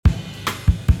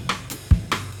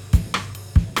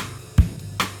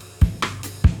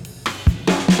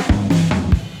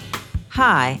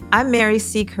Hi, I'm Mary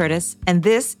C. Curtis, and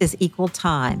this is Equal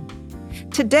Time.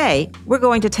 Today, we're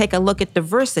going to take a look at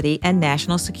diversity and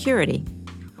national security.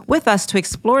 With us to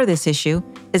explore this issue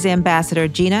is Ambassador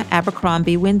Gina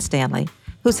Abercrombie Winstanley,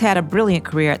 who's had a brilliant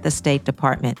career at the State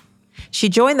Department. She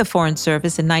joined the Foreign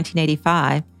Service in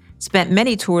 1985, spent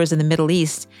many tours in the Middle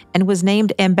East, and was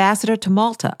named Ambassador to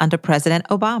Malta under President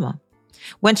Obama.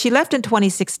 When she left in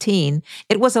 2016,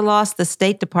 it was a loss the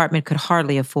State Department could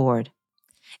hardly afford.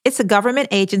 It's a government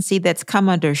agency that's come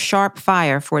under sharp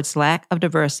fire for its lack of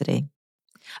diversity.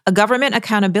 A Government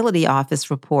Accountability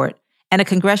Office report and a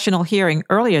congressional hearing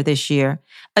earlier this year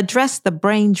addressed the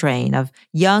brain drain of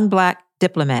young Black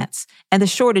diplomats and the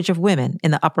shortage of women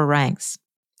in the upper ranks.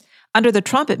 Under the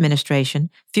Trump administration,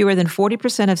 fewer than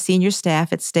 40% of senior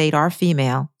staff at state are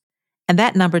female, and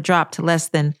that number dropped to less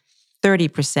than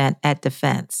 30% at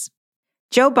defense.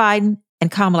 Joe Biden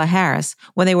and Kamala Harris,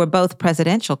 when they were both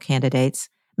presidential candidates,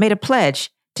 made a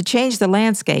pledge to change the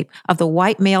landscape of the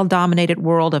white male-dominated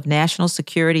world of national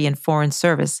security and foreign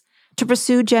service to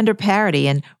pursue gender parity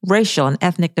and racial and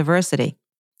ethnic diversity.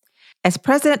 As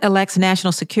President-elect's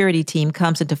national security team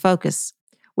comes into focus,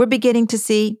 we're beginning to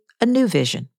see a new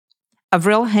vision.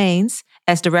 Avril Haines,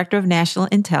 as Director of National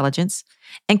Intelligence,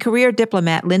 and career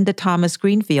diplomat Linda Thomas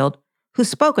Greenfield, who's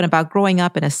spoken about growing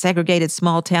up in a segregated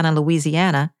small town in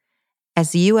Louisiana,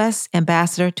 as the U.S.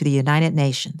 Ambassador to the United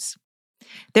Nations.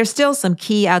 There's still some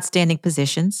key outstanding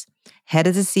positions, head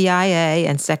of the CIA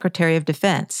and Secretary of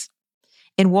Defense.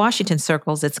 In Washington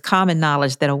circles, it's common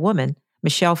knowledge that a woman,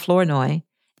 Michelle Flournoy,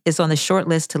 is on the short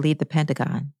list to lead the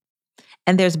Pentagon.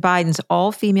 And there's Biden's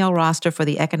all-female roster for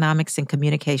the economics and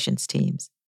communications teams.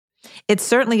 It's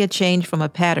certainly a change from a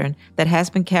pattern that has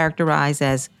been characterized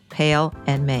as pale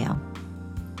and male.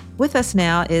 With us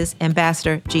now is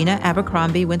Ambassador Gina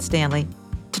Abercrombie Winstanley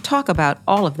to talk about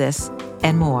all of this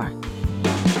and more.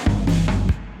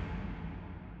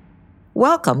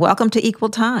 Welcome to Equal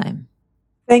Time.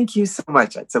 Thank you so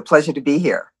much. It's a pleasure to be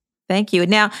here. Thank you.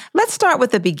 Now, let's start with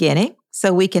the beginning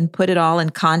so we can put it all in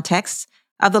context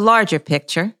of the larger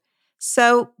picture.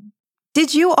 So,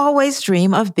 did you always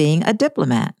dream of being a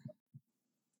diplomat?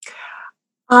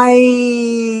 Good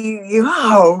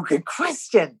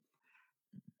question.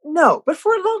 No, but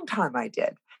for a long time I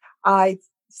did. I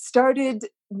started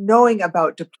knowing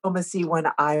about diplomacy when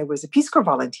I was a Peace Corps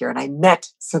volunteer, and I met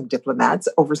some diplomats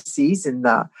overseas in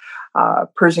the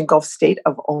Persian Gulf state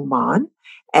of Oman.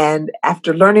 And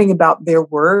after learning about their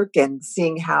work and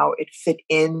seeing how it fit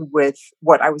in with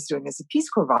what I was doing as a Peace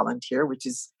Corps volunteer, which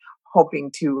is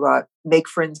hoping to make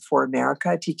friends for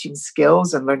America, teaching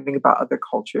skills and learning about other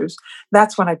cultures,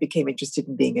 that's when I became interested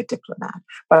in being a diplomat.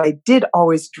 But I did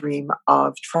always dream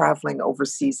of traveling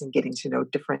overseas and getting to know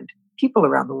different people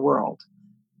around the world.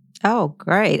 Oh,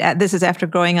 great. This is after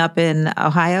growing up in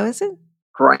Ohio, is it?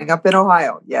 Growing up in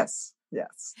Ohio, yes.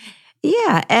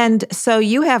 Yeah, and so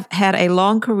you have had a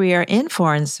long career in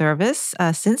foreign service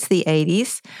since the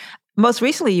 80s. Most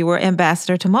recently, you were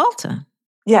ambassador to Malta.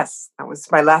 Yes, that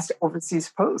was my last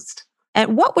overseas post.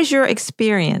 And what was your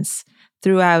experience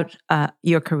throughout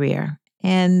your career?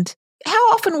 And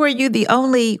how often were you the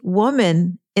only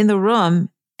woman in the room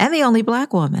and the only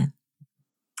Black woman?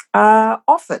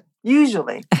 Often,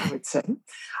 usually, I would say.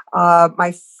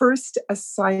 My first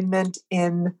assignment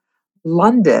in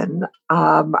London,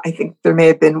 I think there may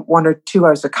have been one or two. I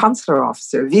was a consular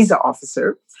officer, visa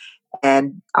officer.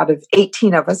 And out of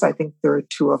 18 of us, I think there were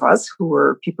two of us who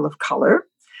were people of color.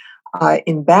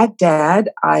 In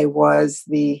Baghdad, I was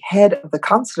the head of the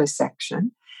consular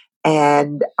section,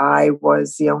 and I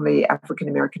was the only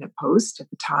African-American at post at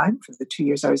the time for the 2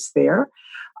 years I was there.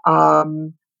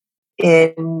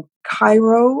 In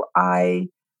Cairo, I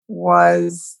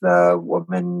was the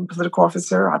woman political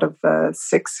officer out of the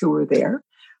 6 who were there.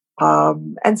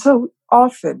 And so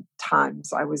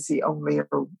oftentimes I was the only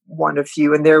or one of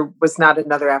few, and there was not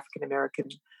another African-American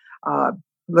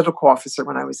political officer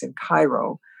when I was in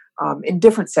Cairo. In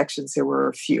different sections, there were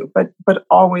a few, but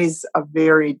always a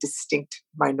very distinct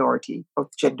minority,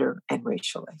 both gender and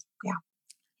racially.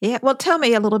 Yeah. Well, tell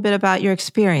me a little bit about your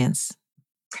experience.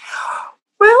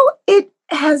 Well, it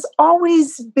has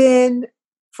always been,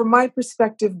 from my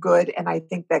perspective, good, and I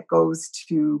think that goes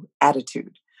to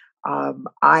attitude.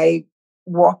 I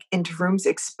walk into rooms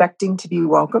expecting to be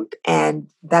welcomed, and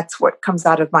that's what comes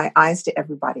out of my eyes to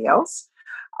everybody else.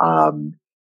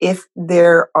 If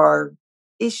there are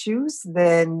issues,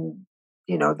 then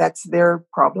that's their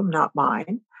problem, not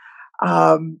mine.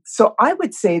 So I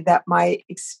would say that my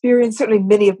experience, certainly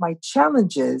many of my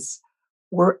challenges,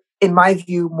 were, in my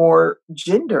view, more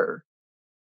gender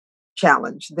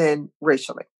challenge than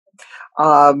racially.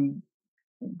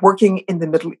 working in the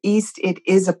Middle East, it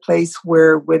is a place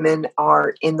where women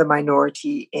are in the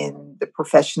minority in the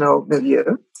professional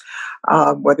milieu,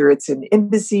 whether it's in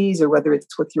embassies or whether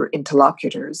it's with your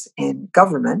interlocutors in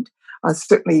government.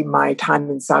 Certainly, my time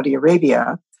in Saudi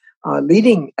Arabia,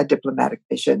 leading a diplomatic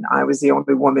mission, I was the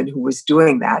only woman who was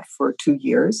doing that for 2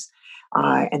 years.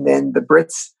 And then the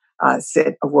Brits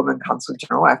sent a woman consul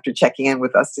general after checking in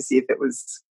with us to see if it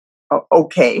was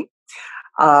okay.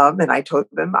 And I told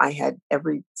them I had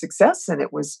every success and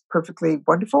it was perfectly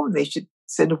wonderful and they should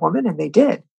send a woman, and they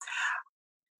did.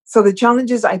 So the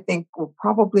challenges, I think, were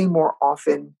probably more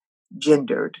often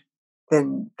gendered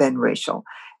than racial.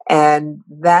 And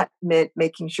that meant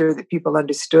making sure that people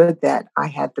understood that I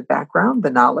had the background,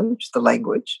 the knowledge, the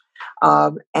language,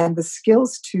 and the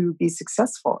skills to be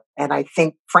successful. And I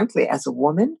think, frankly, as a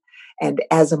woman and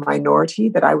as a minority,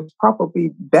 that I was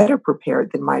probably better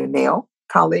prepared than my male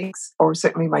colleagues, or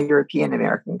certainly my European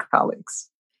American colleagues.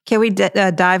 Can we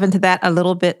dive into that a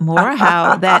little bit more?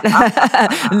 How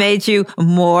that made you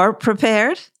more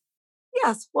prepared?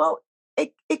 Yes, well,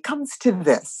 it comes to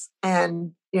this.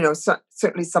 And,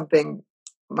 certainly something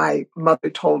my mother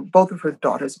told both of her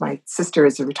daughters. My sister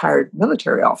is a retired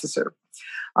military officer,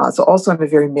 so also in a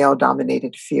very male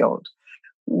dominated field.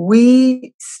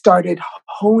 We started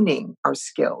honing our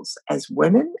skills as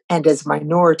women and as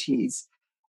minorities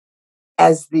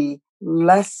as the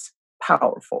less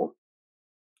powerful,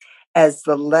 as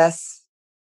the less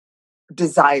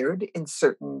desired in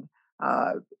certain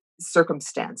uh,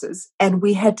 circumstances. And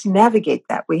we had to navigate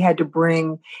that. We had to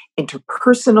bring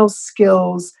interpersonal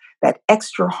skills, that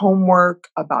extra homework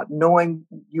about knowing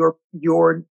your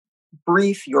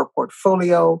brief, your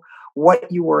portfolio,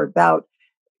 what you were about,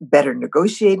 better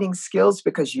negotiating skills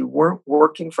because you weren't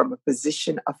working from a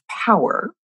position of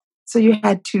power. So you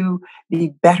had to be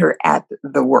better at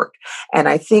the work. And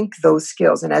I think those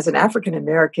skills, and as an African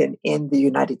American in the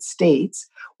United States,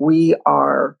 we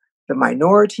are the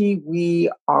minority. We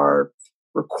are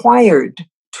required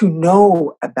to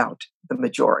know about the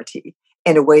majority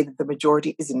in a way that the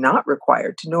majority is not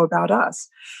required to know about us.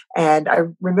 And I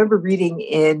remember reading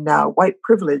in White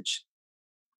Privilege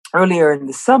earlier in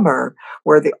the summer,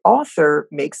 where the author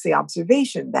makes the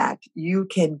observation that you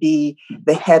can be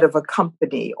the head of a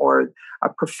company or a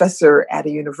professor at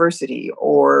a university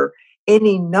or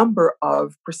any number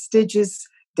of prestigious,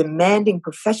 demanding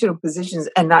professional positions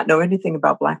and not know anything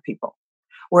about Black people.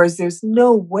 Whereas there's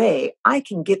no way I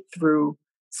can get through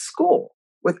school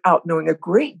without knowing a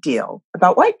great deal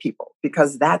about white people,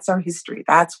 because that's our history.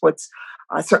 That's what's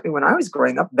certainly when I was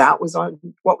growing up, that was on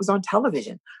what was on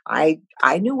television. I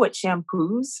knew what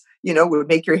shampoos, would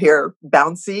make your hair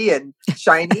bouncy and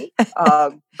shiny,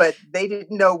 but they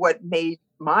didn't know what made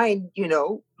mine,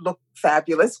 look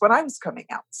fabulous when I was coming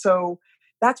out. So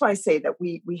that's why I say that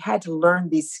we had to learn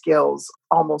these skills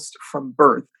almost from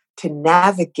birth to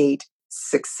navigate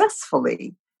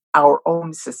successfully our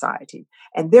own society,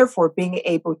 and therefore being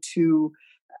able to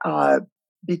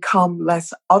become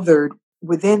less othered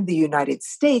within the United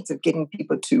States, of getting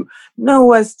people to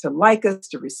know us, to like us,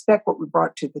 to respect what we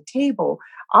brought to the table.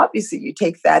 Obviously, you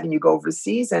take that and you go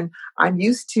overseas, and I'm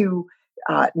used to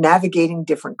navigating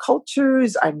different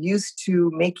cultures. I'm used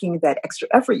to making that extra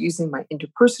effort using my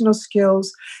interpersonal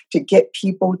skills to get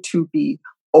people to be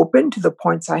open to the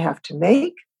points I have to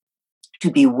make,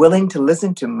 to be willing to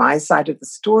listen to my side of the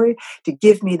story, to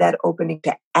give me that opening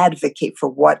to advocate for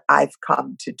what I've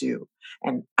come to do.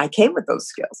 And I came with those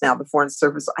skills. Now, the Foreign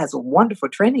Service has a wonderful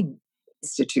training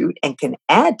institute and can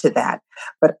add to that,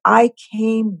 but I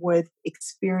came with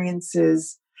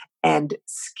experiences and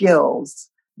skills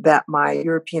that my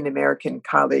European American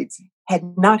colleagues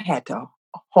had not had to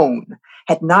hone,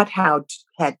 had not had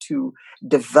to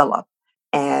develop.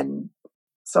 And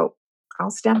so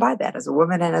I'll stand by that as a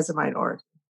woman and as a minority.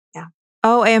 Yeah.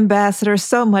 Oh, Ambassador,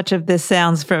 so much of this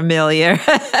sounds familiar.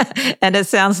 And it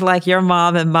sounds like your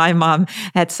mom and my mom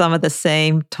had some of the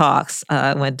same talks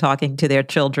when talking to their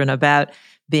children about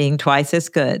being twice as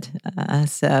good.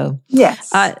 Yes,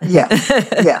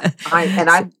 yeah.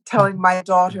 I'm telling my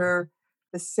daughter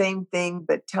the same thing,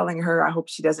 but telling her I hope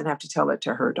she doesn't have to tell it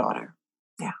to her daughter.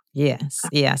 Yeah.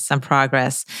 Yes, some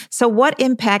progress. So, what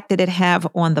impact did it have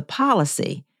on the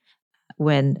policy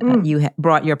when you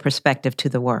brought your perspective to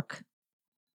the work?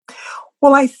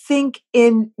 Well, I think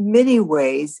in many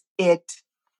ways it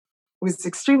was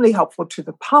extremely helpful to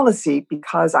the policy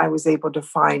because I was able to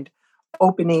find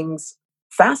openings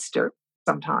faster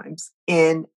sometimes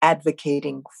in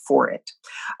advocating for it.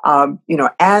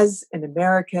 As an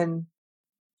American,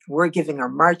 we're giving our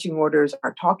marching orders,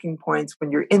 our talking points.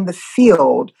 When you're in the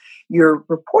field, you're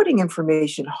reporting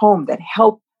information home that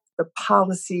help the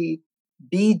policy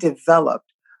be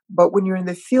developed. But when you're in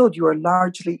the field, you are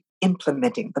largely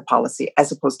implementing the policy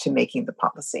as opposed to making the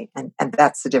policy. And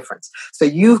that's the difference. So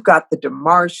you've got the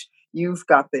démarche, you've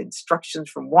got the instructions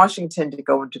from Washington to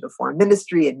go into the foreign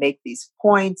ministry and make these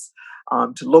points,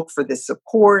 to look for this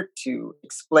support, to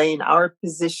explain our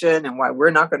position and why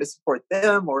we're not going to support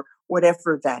them or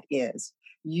whatever that is.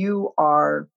 You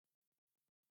are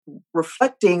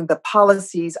reflecting the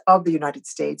policies of the United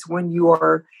States when you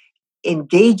are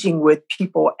engaging with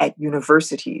people at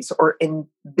universities or in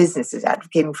businesses,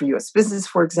 advocating for US business,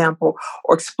 for example,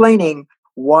 or explaining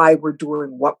why we're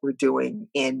doing what we're doing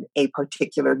in a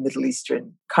particular Middle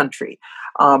Eastern country.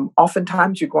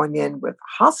 Oftentimes you're going in with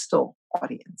hostile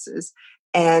audiences,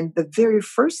 and the very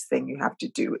first thing you have to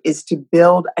do is to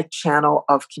build a channel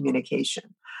of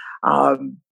communication.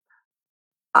 Um,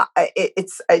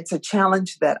 it's a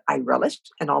challenge that I relish,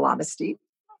 in all honesty.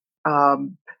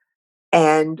 Um,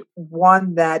 and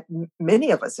one that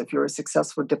many of us, if you're a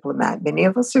successful diplomat, many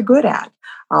of us are good at.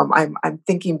 I'm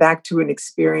thinking back to an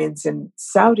experience in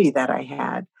Saudi that I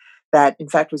had that, in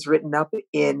fact, was written up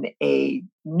in a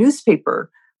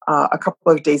newspaper a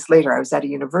couple of days later. I was at a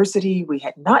university. We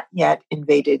had not yet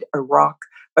invaded Iraq,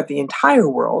 but the entire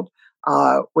world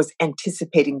was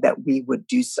anticipating that we would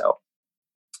do so.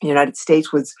 The United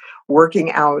States was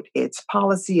working out its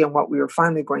policy and what we were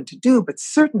finally going to do, but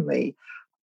certainly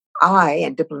I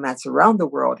and diplomats around the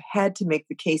world had to make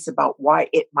the case about why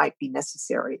it might be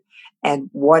necessary and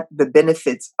what the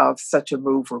benefits of such a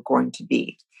move were going to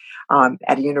be.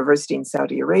 At a university in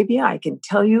Saudi Arabia, I can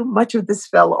tell you much of this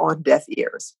fell on deaf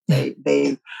ears.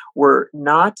 They were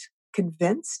not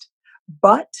convinced,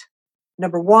 but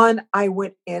number one, I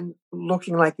went in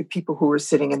looking like the people who were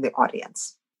sitting in the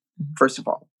audience, first of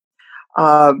all.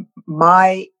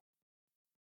 My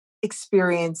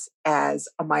experience as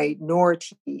a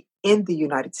minority in the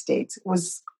United States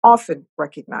was often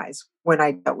recognized when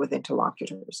I dealt with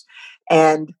interlocutors.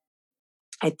 And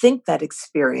I think that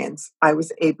experience, I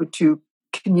was able to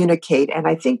communicate and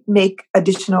I think make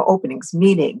additional openings,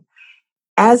 meaning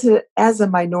as a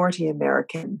minority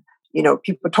American,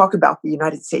 people talk about the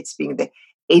United States being the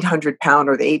 800-pound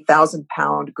or the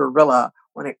 8,000-pound gorilla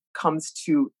when it comes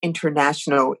to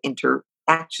international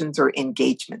interactions or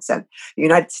engagements. And the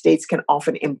United States can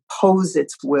often impose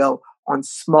its will on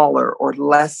smaller or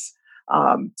less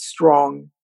strong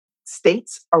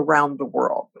states around the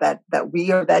world. That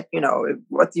we are that,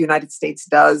 what the United States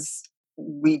does,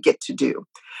 we get to do.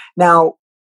 Now,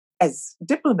 as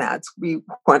diplomats, we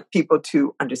want people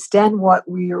to understand what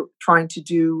we're trying to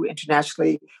do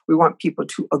internationally. We want people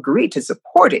to agree to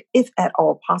support it, if at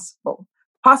all possible.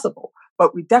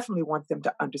 But we definitely want them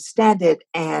to understand it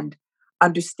and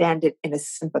understand it in a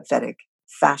sympathetic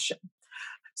fashion.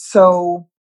 So,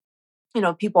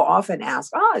 people often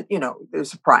ask, they're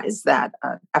surprised that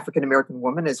an African American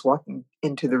woman is walking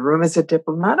into the room as a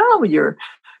diplomat. Oh, well, you're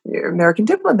an American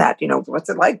diplomat. What's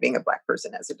it like being a Black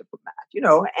person as a diplomat?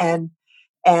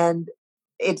 And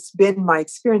it's been my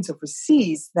experience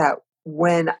overseas that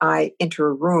when I enter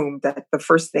a room, that the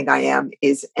first thing I am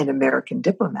is an American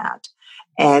diplomat,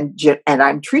 and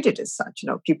I'm treated as such.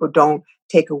 People don't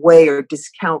take away or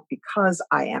discount because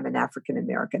I am an African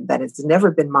American. That has never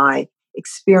been my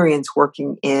experience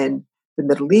working in the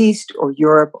Middle East or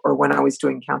Europe or when I was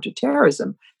doing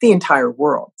counterterrorism, the entire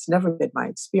world. It's never been my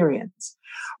experience.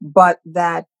 But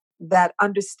that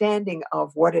understanding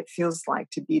of what it feels like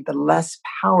to be the less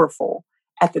powerful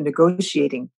at the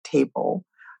negotiating table,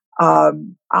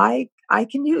 I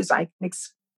can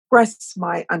express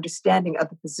my understanding of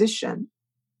the position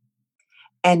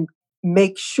and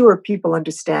make sure people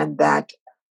understand that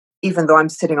even though I'm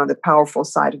sitting on the powerful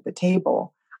side of the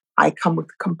table, I come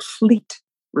with complete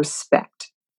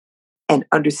respect and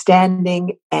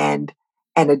understanding and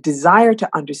a desire to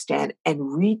understand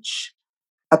and reach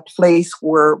a place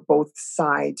where both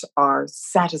sides are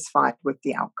satisfied with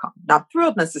the outcome. Not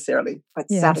thrilled necessarily, but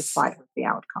Yes. satisfied with the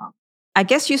outcome. I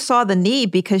guess you saw the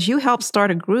need because you helped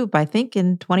start a group, I think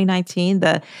in 2019,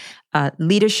 the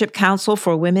Leadership Council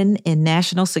for Women in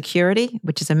National Security,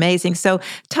 which is amazing. So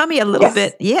tell me a little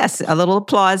bit. Yes, a little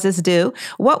applause is due.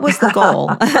 What was the goal?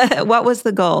 What was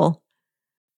the goal?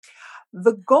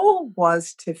 The goal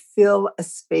was to fill a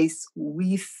space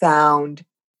we found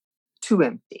too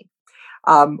empty.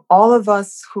 All of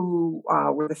us who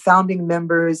were the founding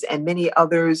members and many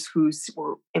others who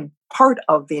were in part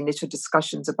of the initial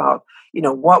discussions about,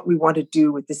 what we want to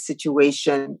do with this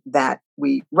situation, that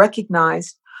we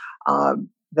recognized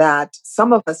that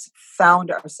some of us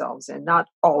found ourselves, and not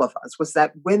all of us, was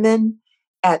that women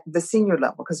at the senior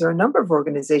level, because there are a number of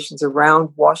organizations around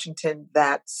Washington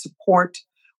that support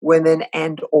women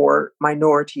and or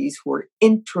minorities who are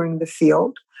entering the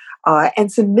field,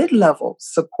 and some mid-level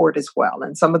support as well.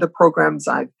 And some of the programs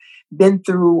I've been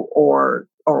through or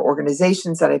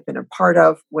organizations that I've been a part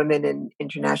of, Women in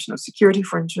International Security,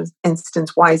 for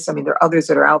instance, WISE. I mean, there are others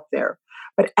that are out there.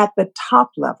 But at the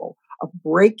top level of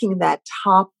breaking that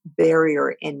top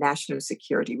barrier in national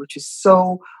security, which is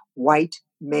so white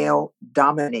male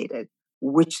dominated,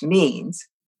 which means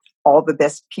all the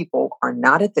best people are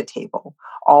not at the table,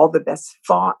 all the best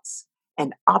thoughts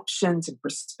and options and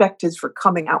perspectives for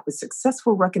coming out with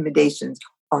successful recommendations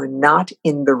are not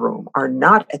in the room, are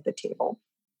not at the table.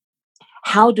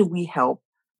 How do we help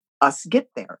us get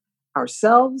there?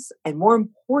 Ourselves, and more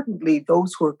importantly,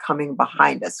 those who are coming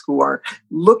behind us, who are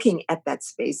looking at that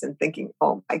space and thinking,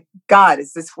 oh my God,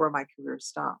 is this where my career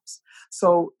stops?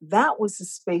 So that was the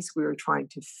space we were trying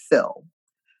to fill,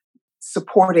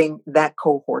 supporting that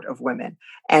cohort of women.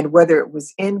 And whether it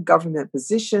was in government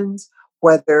positions,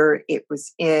 whether it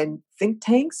was in think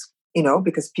tanks,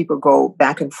 because people go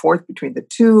back and forth between the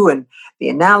two, and the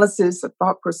analysis, the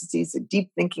thought processes, the deep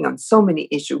thinking on so many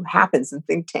issues happens in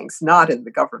think tanks, not in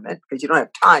the government, because you don't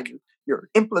have time. You're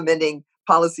implementing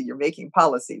policy, you're making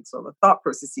policy. So the thought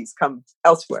processes come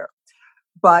elsewhere.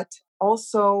 But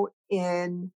also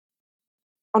on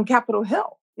Capitol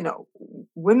Hill,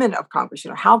 women of Congress,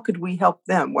 how could we help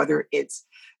them? Whether it's,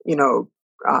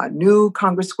 new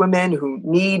congresswomen who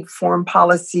need foreign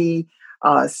policy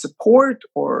support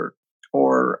or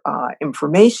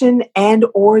information, and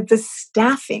or the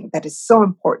staffing that is so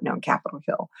important on Capitol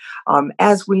Hill.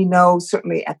 As we know,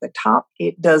 certainly at the top,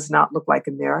 it does not look like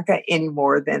America any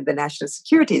more than the national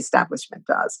security establishment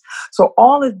does. So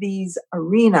all of these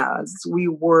arenas, we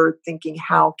were thinking,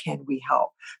 how can we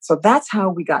help? So that's how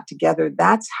we got together.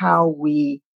 That's how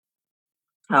we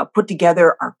put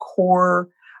together our core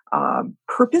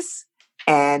purpose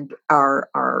and our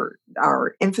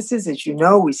emphasis. As you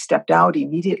know, we stepped out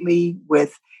immediately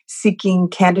with seeking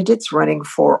candidates running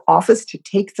for office to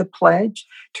take the pledge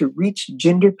to reach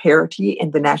gender parity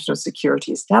in the national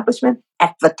security establishment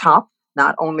at the top,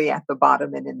 not only at the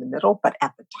bottom and in the middle, but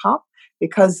at the top,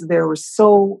 because there were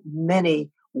so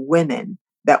many women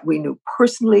that we knew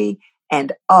personally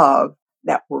and of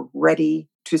that were ready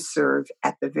to serve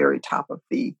at the very top of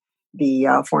the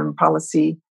foreign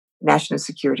policy national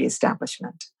security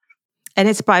establishment. And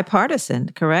it's bipartisan,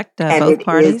 correct? And both it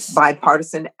parties? is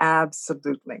bipartisan,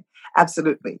 absolutely.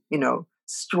 Absolutely.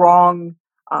 Strong,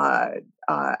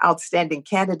 outstanding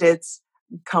candidates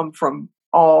come from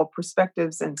all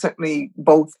perspectives, and certainly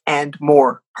both and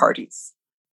more parties.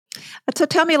 So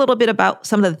tell me a little bit about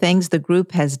some of the things the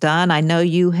group has done. I know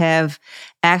you have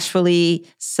actually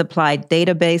supplied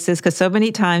databases, because so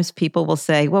many times people will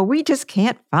say, well, we just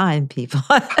can't find people.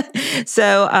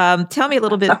 So tell me a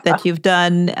little bit that you've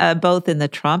done both in the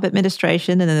Trump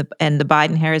administration and the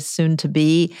Biden-Harris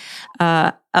soon-to-be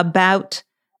about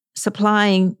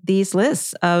supplying these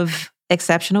lists of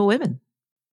exceptional women.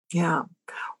 Yeah.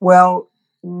 Well,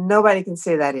 nobody can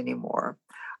say that anymore.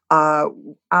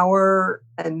 Our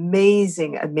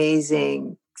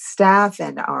amazing staff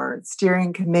and our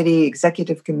steering committee,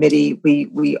 executive committee,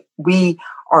 we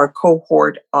are a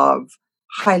cohort of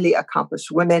highly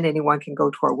accomplished women. Anyone can go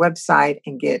to our website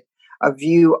and get a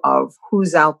view of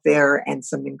who's out there and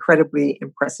some incredibly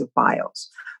impressive bios.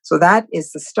 So that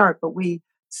is the start. But we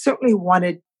certainly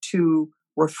wanted to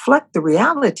reflect the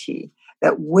reality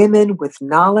that women with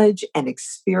knowledge and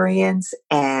experience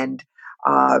and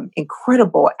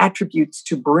incredible attributes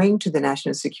to bring to the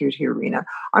national security arena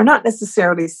are not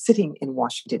necessarily sitting in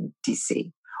Washington,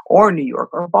 D.C. or New York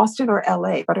or Boston or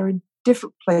L.A., but are in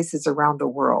different places around the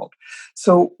world.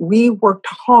 So we worked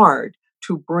hard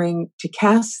to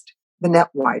cast the net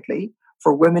widely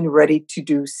for women ready to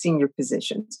do senior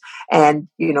positions. And,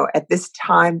 at this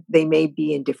time, they may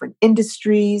be in different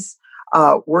industries,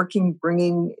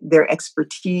 bringing their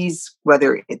expertise,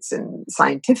 whether it's in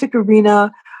scientific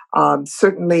arena,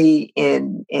 certainly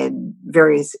in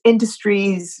various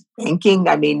industries, banking,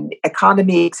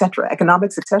 economy,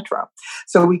 economics, etc.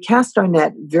 So we cast our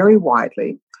net very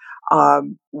widely.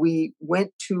 We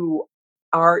went to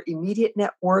our immediate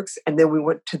networks, and then we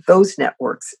went to those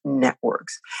networks.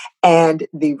 And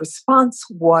the response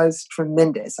was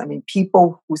tremendous.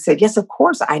 People who said, yes, of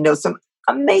course, I know some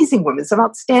amazing women, some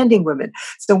outstanding women,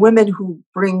 some women who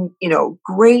bring,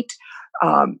 great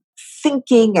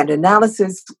thinking and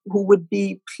analysis, who would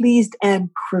be pleased and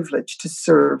privileged to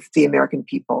serve the American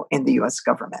people in the U.S.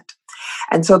 government.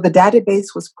 And so the database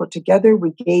was put together.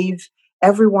 We gave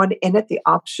everyone in it the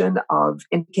option of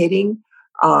indicating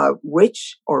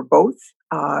which or both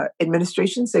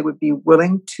administrations they would be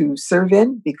willing to serve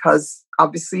in, because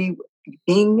obviously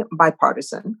being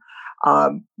bipartisan,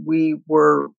 we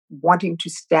were wanting to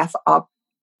staff up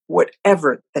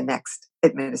whatever the next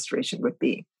administration would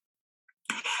be.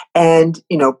 And,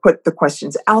 put the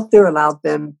questions out there, allowed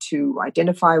them to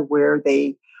identify where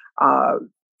they uh,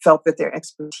 felt that their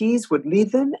expertise would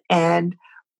lead them, and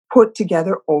put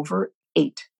together over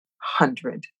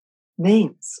 800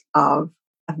 names of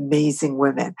amazing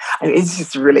women. I mean, it's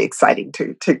just really exciting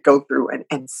to go through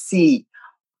and see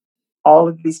all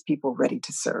of these people ready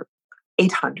to serve.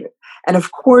 800. And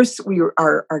of course,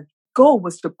 our goal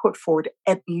was to put forward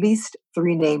at least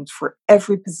 3 names for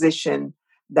every position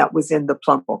that was in the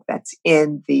plum book, that's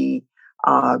in the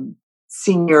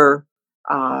senior,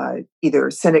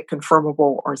 either Senate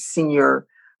confirmable or senior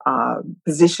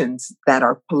positions that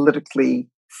are politically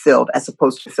filled as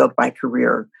opposed to filled by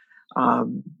career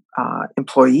um,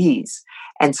 employees.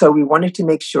 And so we wanted to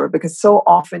make sure, because so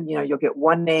often, you'll get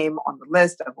one name on the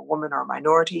list of a woman or a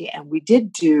minority. And we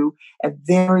did do a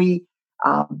very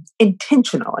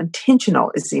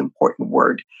intentional is the important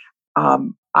word.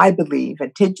 I believe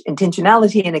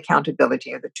intentionality and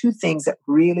accountability are the two things that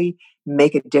really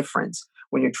make a difference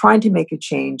when you're trying to make a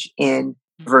change in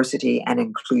diversity and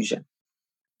inclusion.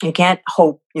 You can't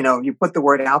hope, you put the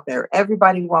word out there,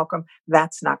 everybody welcome.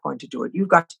 That's not going to do it. You've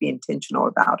got to be intentional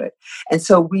about it. And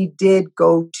so we did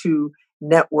go to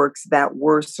networks that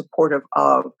were supportive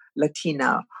of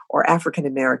Latina or African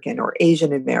American or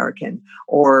Asian American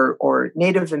or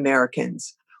Native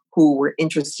Americans who were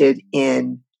interested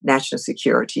in national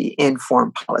security, in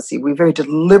foreign policy. We very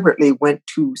deliberately went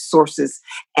to sources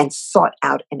and sought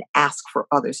out and asked for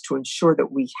others to ensure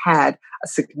that we had a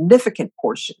significant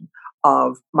portion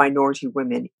of minority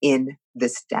women in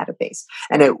this database.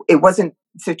 And it wasn't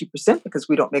 50% because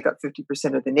we don't make up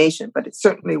 50% of the nation, but it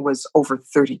certainly was over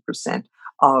 30%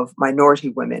 of minority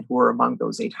women who were among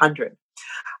those 800.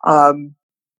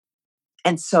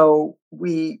 And so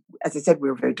as I said, we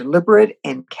were very deliberate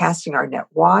in casting our net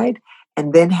wide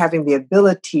and then having the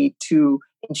ability to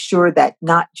ensure that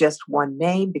not just one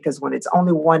name, because when it's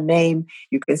only one name,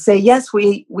 you can say, yes,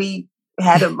 we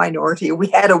had a minority, we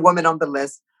had a woman on the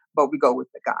list, but we go with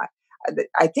the guy.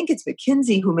 I think it's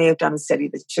McKinsey who may have done a study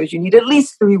that shows you need at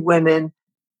least 3 women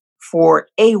for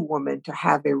a woman to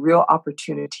have a real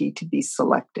opportunity to be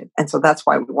selected. And so that's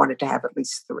why we wanted to have at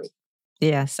least 3.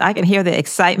 Yes, I can hear the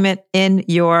excitement in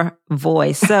your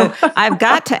voice. So I've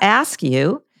got to ask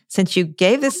you, since you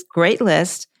gave this great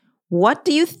list, what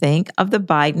do you think of the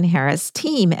Biden-Harris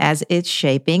team as it's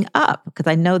shaping up? Because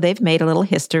I know they've made a little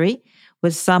history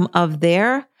with some of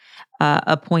their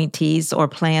appointees or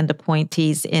planned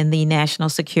appointees in the national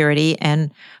security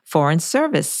and foreign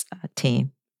service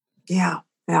team. Yeah.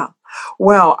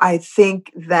 Well, I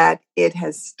think that it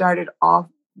has started off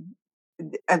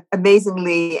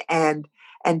amazingly and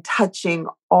touching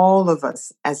all of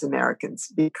us as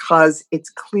Americans, because it's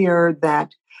clear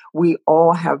that we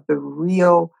all have the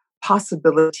real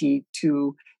possibility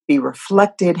to be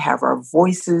reflected, have our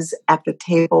voices at the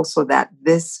table, so that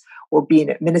this will be an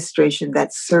administration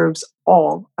that serves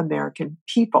all American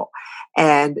people.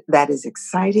 And that is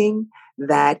exciting.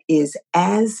 That is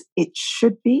as it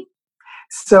should be.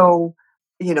 So,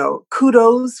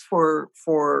 kudos for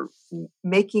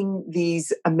making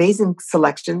these amazing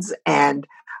selections. And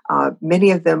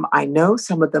many of them I know,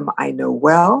 some of them I know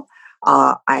well.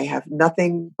 I have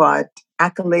nothing but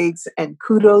accolades and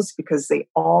kudos because they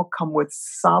all come with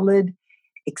solid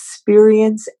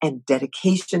experience and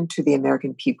dedication to the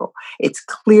American people. It's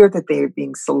clear that they are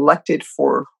being selected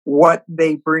for what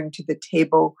they bring to the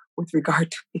table with regard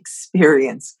to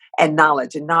experience and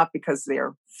knowledge, and not because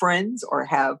they're friends or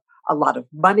have a lot of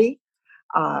money.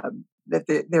 That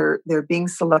they're being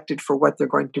selected for what they're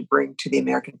going to bring to the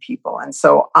American people. And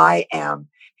so I am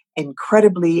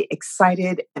incredibly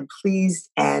excited and pleased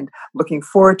and looking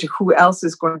forward to who else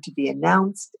is going to be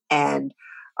announced, and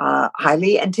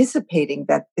highly anticipating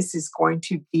that this is going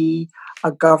to be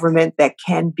a government that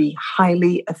can be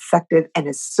highly effective and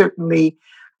is certainly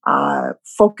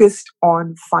focused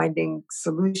on finding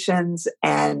solutions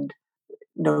and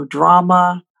no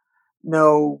drama,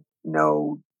 no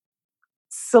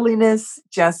silliness,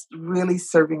 just really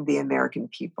serving the American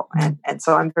people. And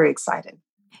so I'm very excited.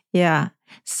 Yeah.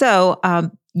 So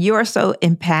you're so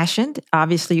impassioned.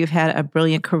 Obviously, you've had a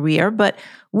brilliant career, but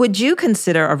would you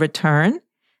consider a return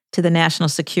to the national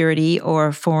security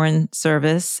or foreign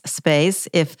service space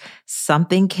if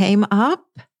something came up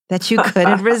that you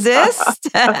couldn't resist?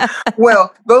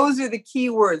 Well, those are the key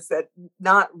words, that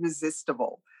not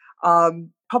resistible.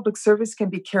 Public service can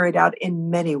be carried out in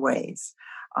many ways.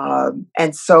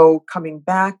 And so coming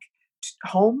back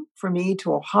home for me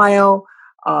to Ohio,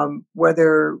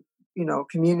 whether,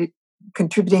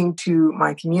 contributing to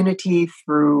my community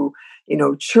through,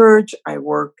 church. I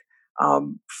work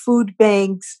food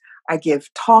banks. I give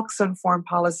talks on foreign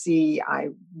policy.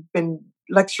 I've been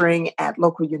lecturing at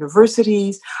local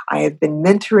universities. I have been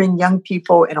mentoring young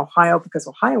people in Ohio because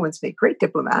Ohioans make great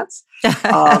diplomats.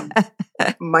 Um,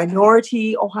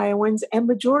 Minority Ohioans and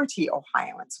majority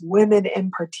Ohioans, women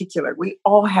in particular. We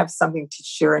all have something to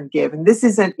share and give. And this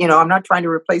isn't, I'm not trying to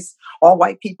replace all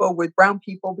white people with brown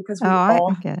people because Oh, we I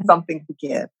all have get it. something to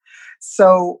give.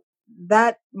 So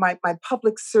that my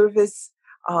public service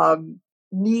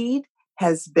need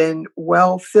has been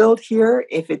well filled here.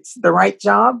 If it's the right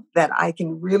job that I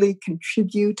can really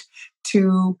contribute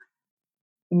to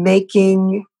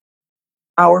making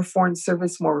our foreign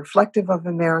service more reflective of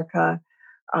America,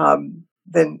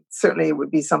 then certainly it would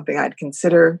be something I'd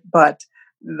consider. But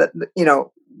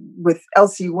with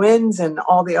Elsie Wins and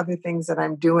all the other things that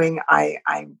I'm doing,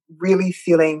 I'm really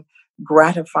feeling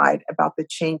gratified about the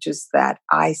changes that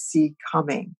I see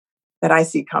coming,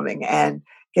 and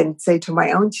can say to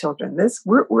my own children, this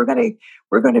we're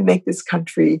gonna make this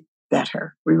country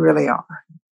better. We really are.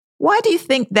 Why do you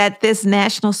think that this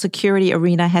national security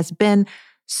arena has been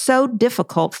so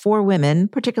difficult for women,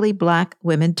 particularly Black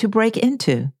women, to break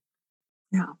into?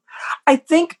 Yeah. I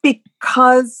think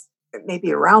because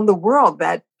maybe around the world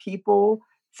that people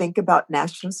think about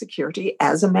national security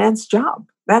as a man's job.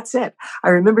 That's it. I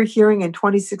remember hearing in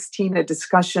 2016 a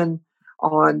discussion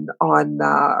on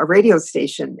a radio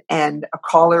station and a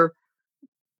caller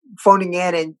phoning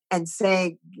in and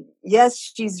saying, yes,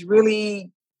 she's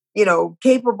really,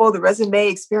 capable, the resume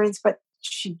experience, but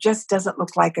she just doesn't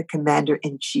look like a commander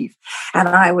in chief. And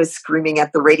I was screaming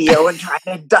at the radio and trying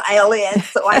to dial in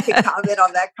so I could comment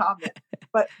on that comment.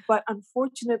 But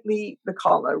unfortunately, the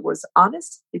caller was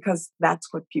honest because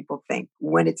that's what people think.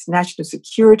 When it's national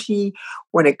security,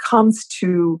 when it comes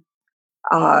to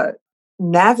uh,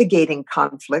 navigating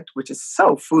conflict, which is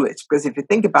so foolish because if you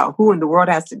think about who in the world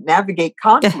has to navigate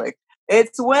conflict,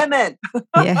 it's women.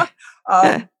 Yeah.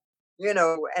 um,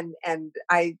 and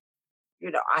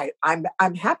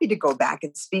I'm happy to go back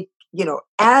and speak,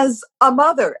 as a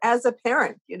mother, as a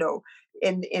parent,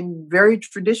 in very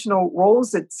traditional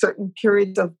roles at certain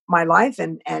periods of my life,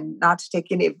 and not to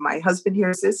take any. If my husband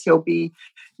hears this, he'll be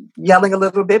yelling a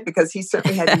little bit because he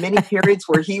certainly had many periods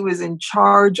where he was in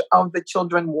charge of the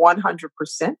children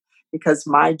 100% because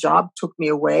my job took me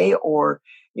away, or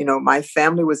my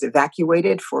family was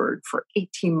evacuated for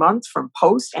 18 months from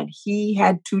post and he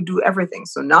had to do everything.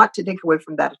 So not to take away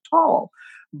from that at all,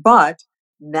 but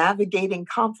navigating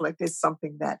conflict is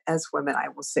something that as women I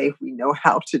will say we know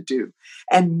how to do.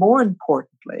 And more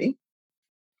importantly,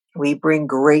 we bring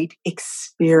great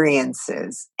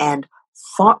experiences and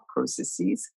thought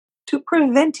processes to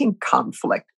preventing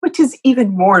conflict, which is even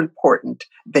more important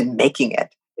than making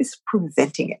it, is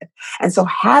preventing it. And so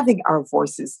having our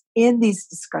voices in these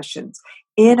discussions,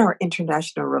 in our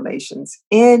international relations,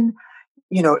 in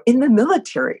the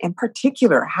military in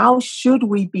particular, how should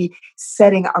we be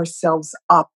setting ourselves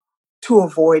up to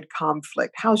avoid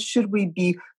conflict? How should we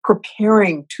be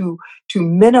preparing to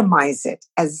minimize it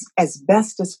as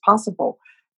best as possible?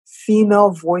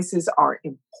 Female voices are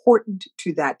important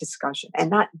to that discussion, and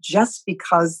not just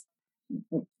because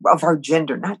of our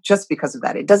gender, not just because of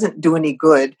that. It doesn't do any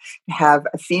good to have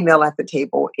a female at the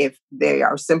table if they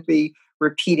are simply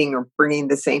repeating or bringing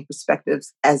the same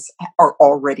perspectives as are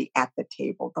already at the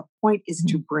table. The point is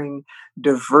to bring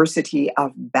diversity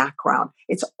of background.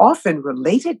 It's often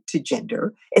related to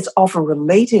gender, it's often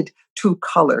related to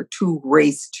color, to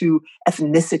race, to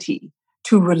ethnicity,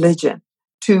 to religion,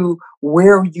 to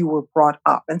where you were brought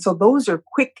up. And so those are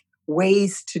quick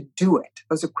ways to do it.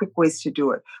 Those are quick ways to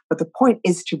do it. But the point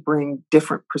is to bring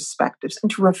different perspectives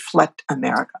and to reflect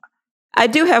America. I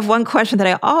do have one question that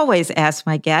I always ask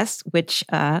my guests, which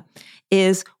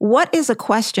is what is a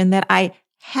question that I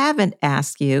haven't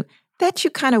asked you that you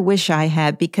kind of wish I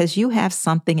had because you have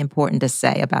something important to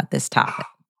say about this topic?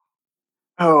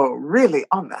 Oh, really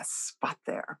on the spot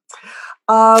there.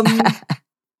 Um,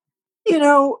 you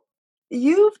know,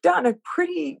 you've done a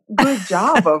pretty good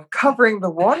job of covering the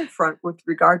waterfront with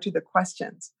regard to the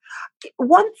questions.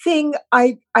 One thing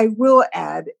I will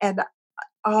add, and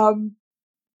um,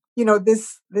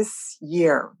 this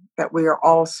year that we are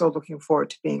all so looking forward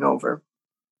to being over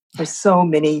for so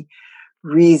many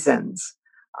reasons.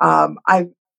 I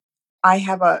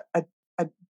have a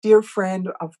dear friend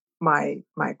of my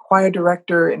choir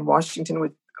director in Washington,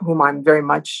 with whom I'm very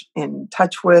much in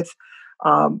touch with,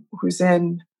 who's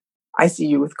in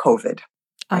ICU with COVID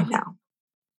right Oh, now.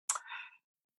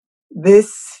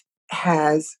 This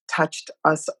has touched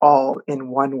us all in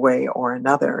one way or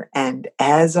another, and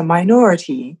as a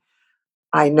minority,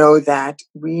 I know that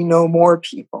we know more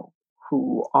people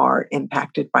who are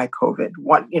impacted by COVID.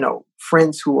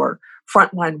 Friends who are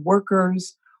frontline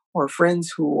workers, or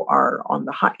friends who are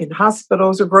in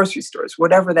hospitals or grocery stores,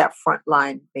 whatever that front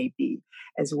line may be,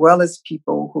 as well as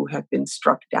people who have been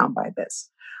struck down by this.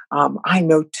 I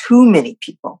know too many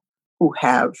people who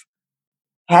have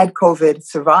had COVID,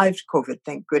 survived COVID,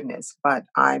 thank goodness. But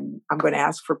I'm going to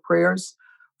ask for prayers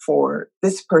for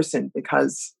this person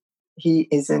because he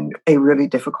is in a really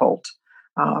difficult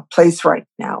place right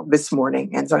now this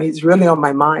morning, and so he's really on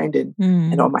my mind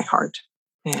and on my heart.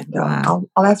 And Wow.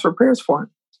 I'll ask for prayers for him.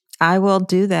 I will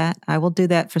do that. I will do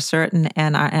that for certain,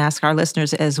 and I ask our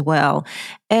listeners as well.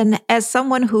 And as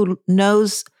someone who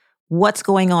knows what's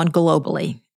going on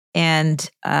globally, and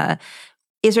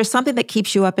is there something that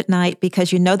keeps you up at night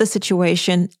because you know the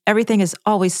situation? Everything is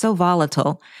always so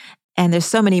volatile, and there's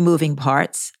so many moving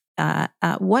parts.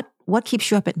 What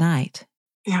keeps you up at night?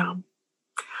 Yeah.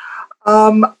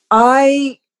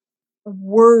 I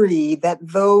worry that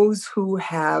those who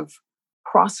have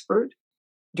prospered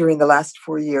during the last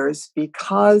 4 years,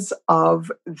 because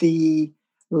of the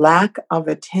lack of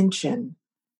attention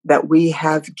that we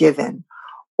have given,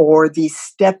 or the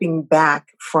stepping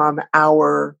back from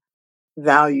our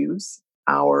values,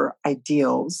 our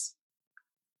ideals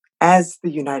as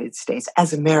the United States,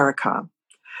 as America,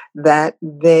 that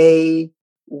they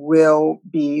will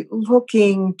be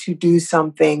looking to do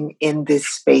something in this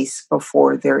space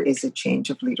before there is a change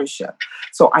of leadership.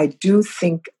 So I do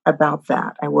think about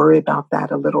that. I worry about that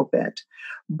a little bit,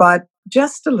 but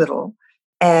just a little.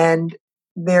 And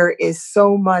there is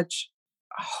so much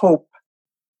hope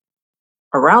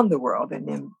around the world and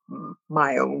in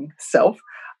my own self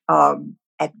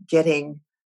at getting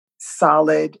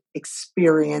solid,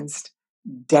 experienced,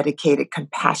 dedicated,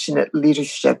 compassionate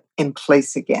leadership in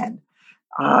place again.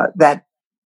 That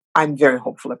I'm very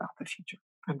hopeful about the future.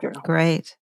 I'm very hopeful.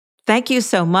 Great. Thank you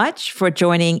so much for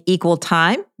joining Equal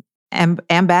Time,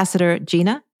 Ambassador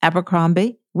Gina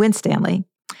Abercrombie Winstanley.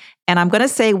 And I'm going to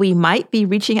say we might be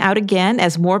reaching out again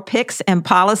as more picks and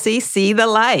policy see the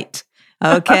light.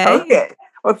 Okay? Okay.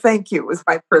 Well, thank you. It was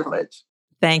my privilege.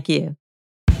 Thank you.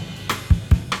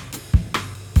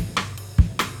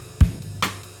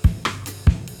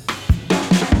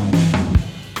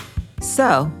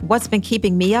 So, what's been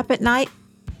keeping me up at night?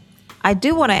 I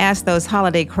do want to ask those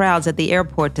holiday crowds at the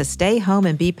airport to stay home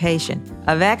and be patient.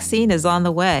 A vaccine is on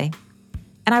the way.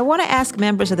 And I want to ask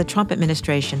members of the Trump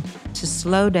administration to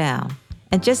slow down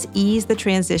and just ease the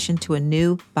transition to a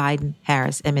new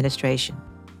Biden-Harris administration.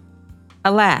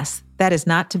 Alas, that is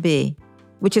not to be,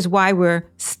 which is why we're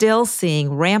still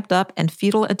seeing ramped up and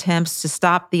futile attempts to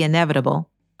stop the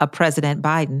inevitable of President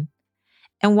Biden,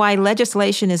 and why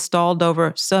legislation is stalled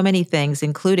over so many things,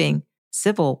 including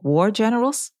Civil War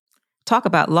generals. Talk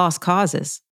about lost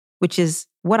causes, which is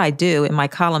what I do in my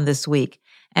column this week,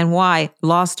 and why,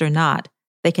 lost or not,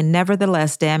 they can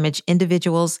nevertheless damage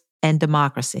individuals and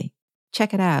democracy.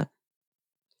 Check it out.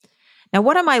 Now,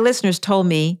 one of my listeners told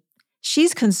me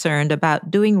she's concerned about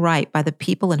doing right by the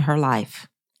people in her life.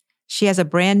 She has a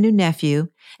brand new nephew,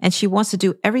 and she wants to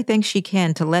do everything she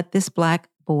can to let this Black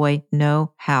boy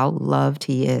know how loved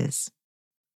he is.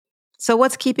 So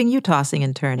what's keeping you tossing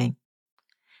and turning?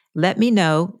 Let me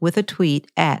know with a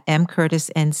tweet at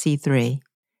mcurtisnc3.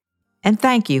 And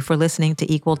thank you for listening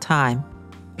to Equal Time.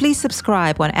 Please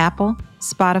subscribe on Apple,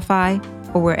 Spotify,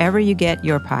 or wherever you get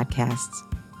your podcasts.